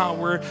this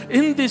hour,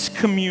 in this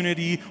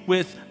community,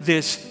 with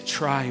this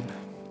tribe.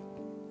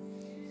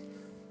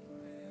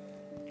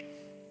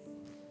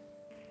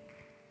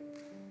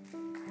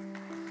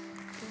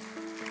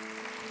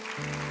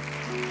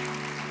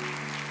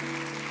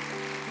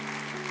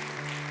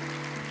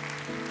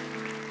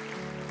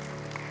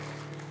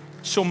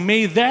 So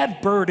may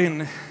that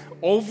burden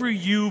over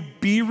you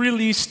be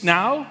released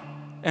now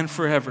and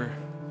forever.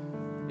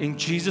 In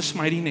Jesus'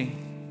 mighty name.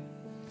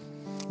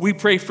 We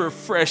pray for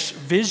fresh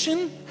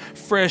vision,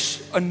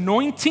 fresh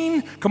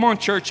anointing. Come on,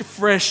 church,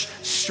 fresh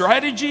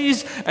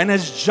strategies. And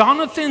as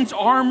Jonathan's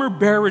armor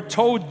bearer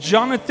told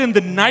Jonathan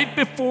the night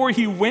before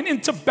he went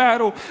into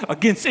battle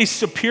against a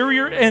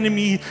superior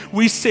enemy,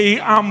 we say,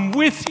 I'm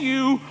with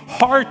you,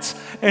 heart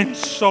and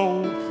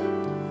soul.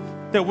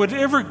 That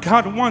whatever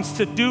God wants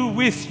to do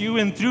with you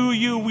and through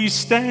you, we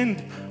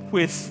stand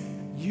with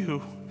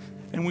you.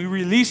 And we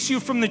release you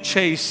from the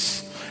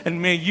chase,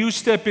 and may you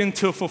step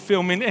into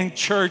fulfillment. And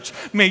church,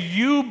 may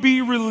you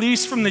be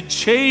released from the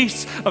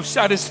chase of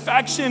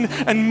satisfaction,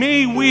 and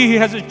may we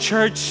as a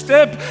church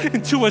step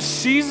into a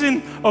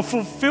season of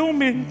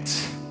fulfillment.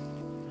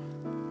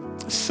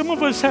 Some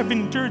of us have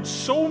endured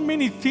so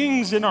many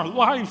things in our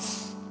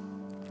lives.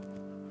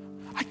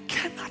 I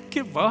cannot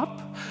give up.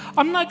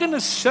 I'm not going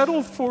to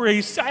settle for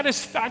a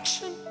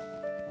satisfaction.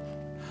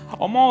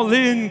 I'm all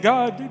in,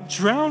 God.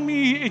 Drown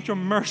me in your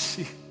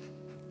mercy.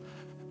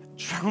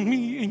 Drown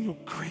me in your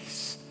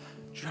grace.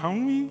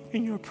 Drown me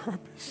in your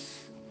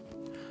purpose.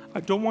 I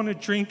don't want to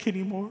drink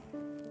anymore.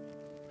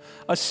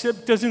 A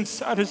sip doesn't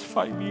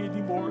satisfy me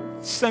anymore.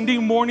 Sunday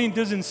morning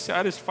doesn't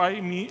satisfy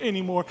me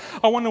anymore.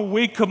 I want to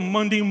wake up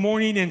Monday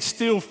morning and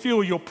still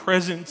feel your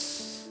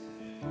presence.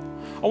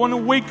 I want to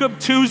wake up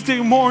Tuesday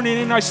morning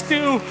and I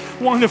still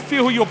want to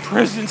feel your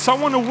presence. I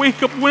want to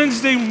wake up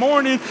Wednesday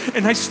morning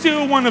and I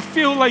still want to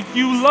feel like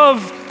you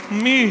love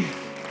me.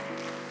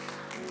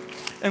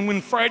 And when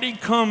Friday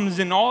comes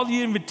and all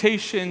the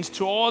invitations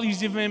to all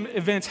these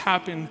events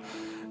happen,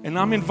 and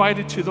I'm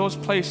invited to those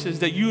places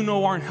that you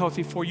know aren't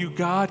healthy for you,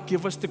 God,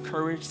 give us the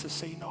courage to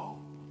say no.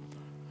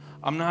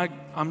 I'm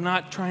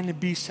not trying to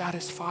be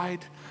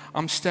satisfied.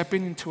 I'm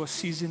stepping into a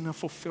season of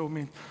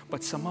fulfillment.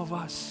 But some of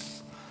us,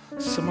 do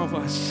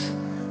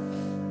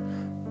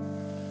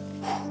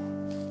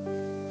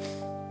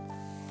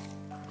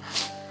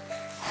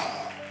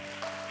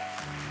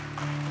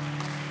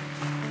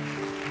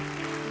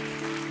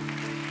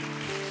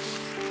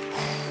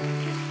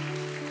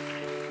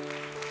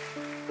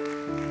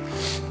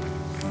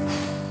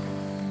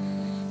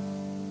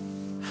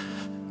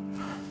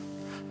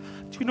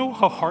you know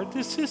how hard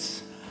this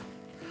is?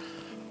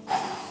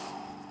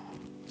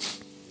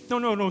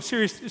 No,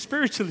 seriously,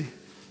 spiritually.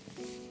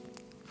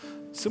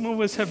 Some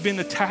of us have been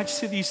attached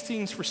to these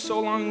things for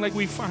so long, like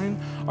we find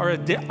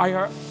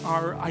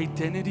our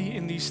identity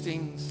in these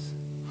things.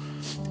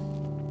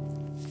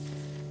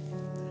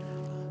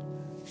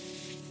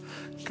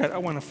 God, I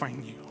want to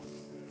find you.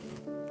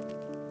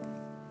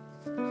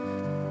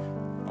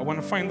 I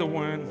want to find the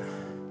one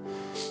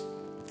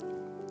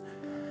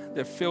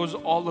that fills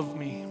all of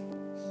me,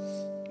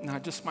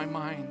 not just my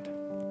mind,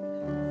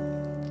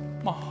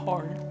 my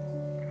heart,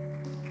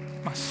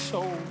 my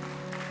soul.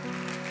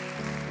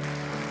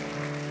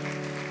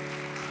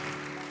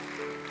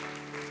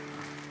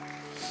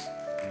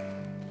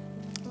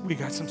 We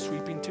got some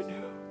sweeping to do.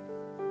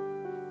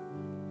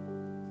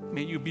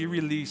 May you be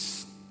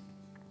released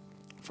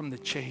from the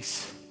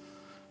chase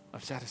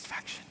of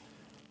satisfaction.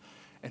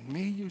 And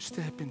may you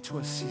step into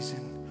a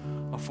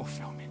season of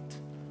fulfillment.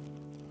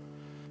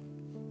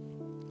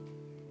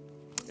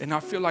 And I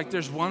feel like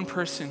there's one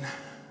person,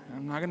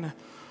 I'm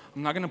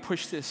not gonna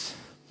push this,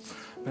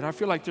 but I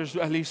feel like there's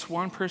at least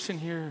one person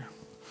here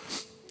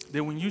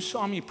that when you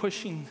saw me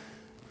pushing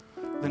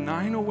the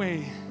 9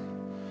 away,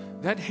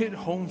 that hit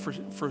home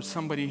for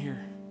somebody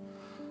here.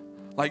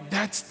 Like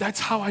that's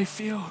how I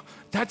feel.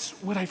 That's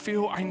what I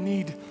feel I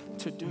need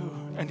to do.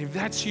 And if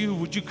that's you,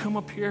 would you come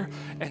up here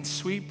and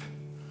sweep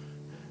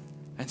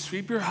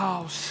your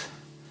house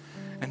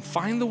and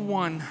find the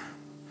one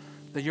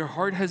that your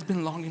heart has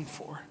been longing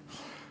for.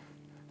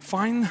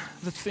 Find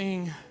the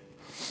thing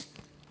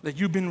that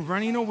you've been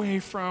running away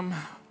from.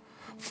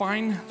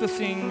 Find the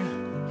thing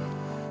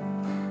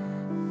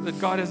that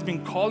God has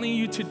been calling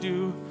you to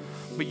do,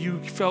 but you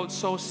felt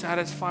so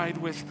satisfied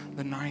with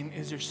the 9.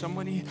 Is there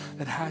somebody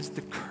that has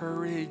the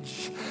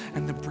courage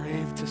and the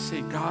brave to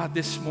say, God,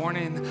 this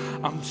morning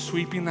I'm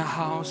sweeping the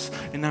house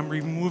and I'm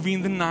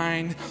removing the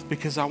 9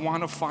 because I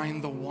want to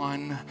find the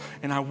 1,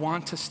 and I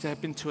want to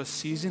step into a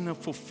season of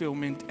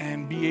fulfillment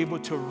and be able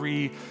to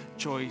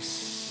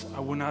rejoice. I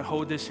will not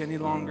hold this any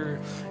longer.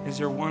 Is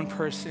there one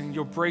person?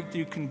 Your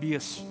breakthrough can be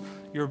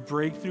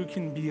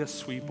a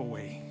sweep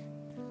away.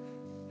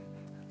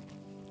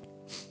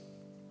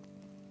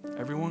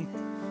 Everyone,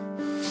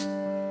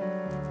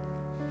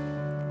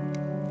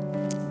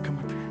 come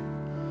up here.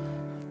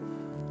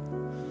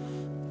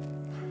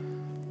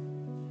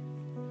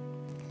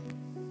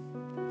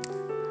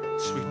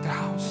 Sweep the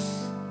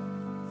house.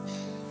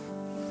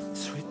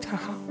 Sweep the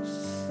house.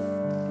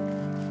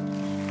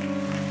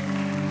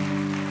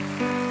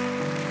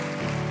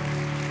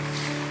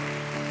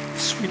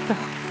 Sweep the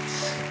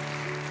house.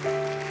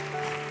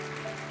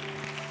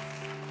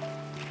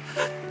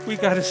 We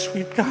gotta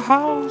sweep the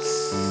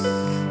house.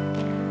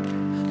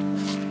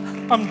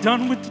 I'm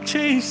done with the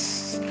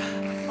chase.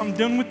 I'm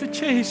done with the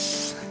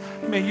chase.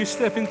 May you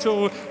step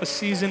into a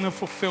season of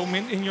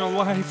fulfillment in your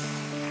life.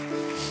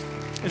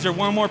 Is there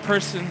one more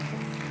person?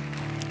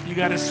 You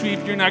got to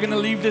sweep. You're not going to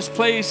leave this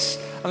place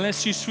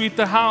unless you sweep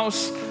the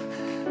house.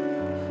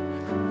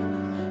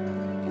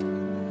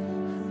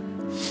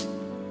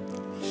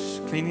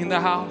 Just cleaning the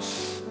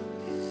house.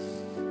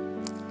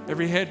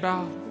 Every head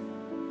bowed.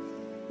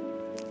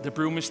 The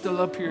broom is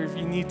still up here if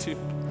you need to.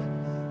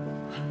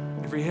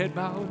 Every head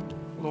bowed.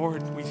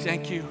 Lord, we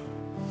thank you.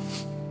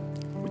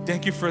 We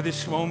thank you for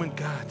this moment,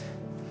 God,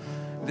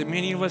 that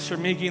many of us are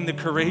making the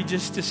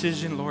courageous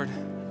decision, Lord,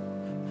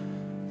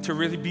 to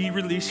really be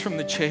released from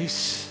the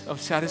chase of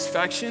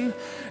satisfaction,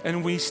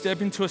 and we step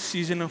into a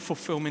season of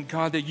fulfillment,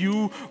 God, that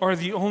you are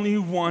the only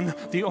one,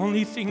 the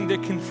only thing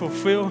that can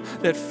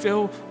that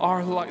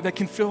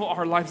can fill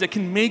our lives, that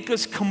can make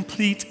us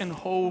complete and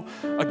whole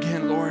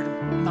again, Lord.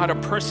 Not a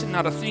person,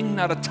 not a thing,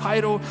 not a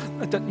title,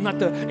 not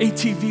the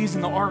ATVs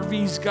and the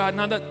RVs, God,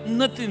 none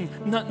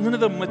of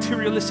the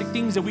materialistic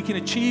things that we can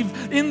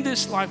achieve in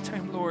this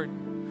lifetime, Lord,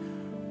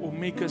 will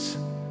make us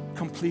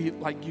complete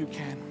like you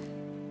can.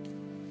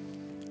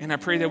 And I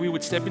pray that we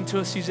would step into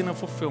a season of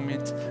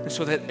fulfillment, and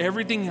so that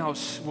everything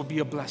else will be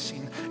a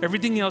blessing.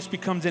 Everything else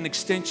becomes an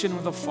extension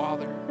of the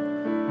Father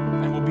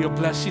and will be a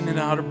blessing and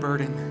not a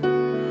burden.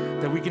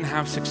 That we can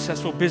have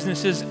successful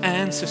businesses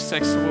and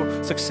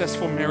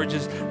successful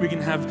marriages. We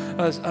can have,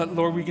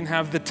 Lord, we can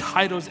have the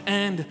titles,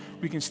 and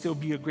we can still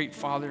be a great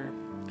father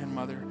and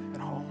mother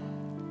at home.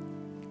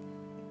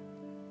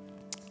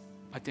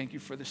 I thank you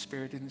for the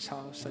Spirit in this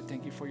house. I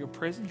thank you for your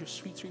presence, your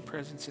sweet, sweet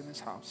presence in this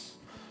house.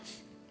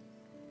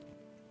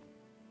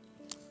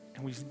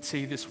 And we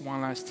say this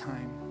one last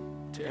time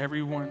to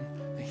everyone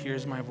that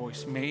hears my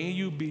voice. May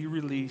you be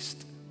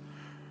released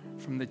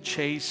from the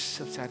chase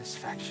of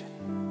satisfaction.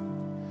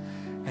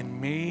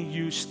 And may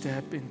you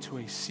step into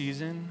a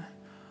season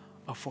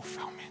of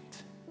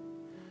fulfillment.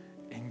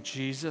 In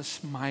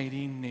Jesus'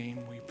 mighty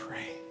name we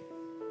pray.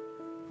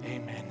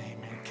 Amen,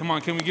 amen. Come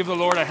on, can we give the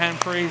Lord a hand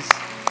praise?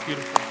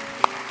 Beautiful.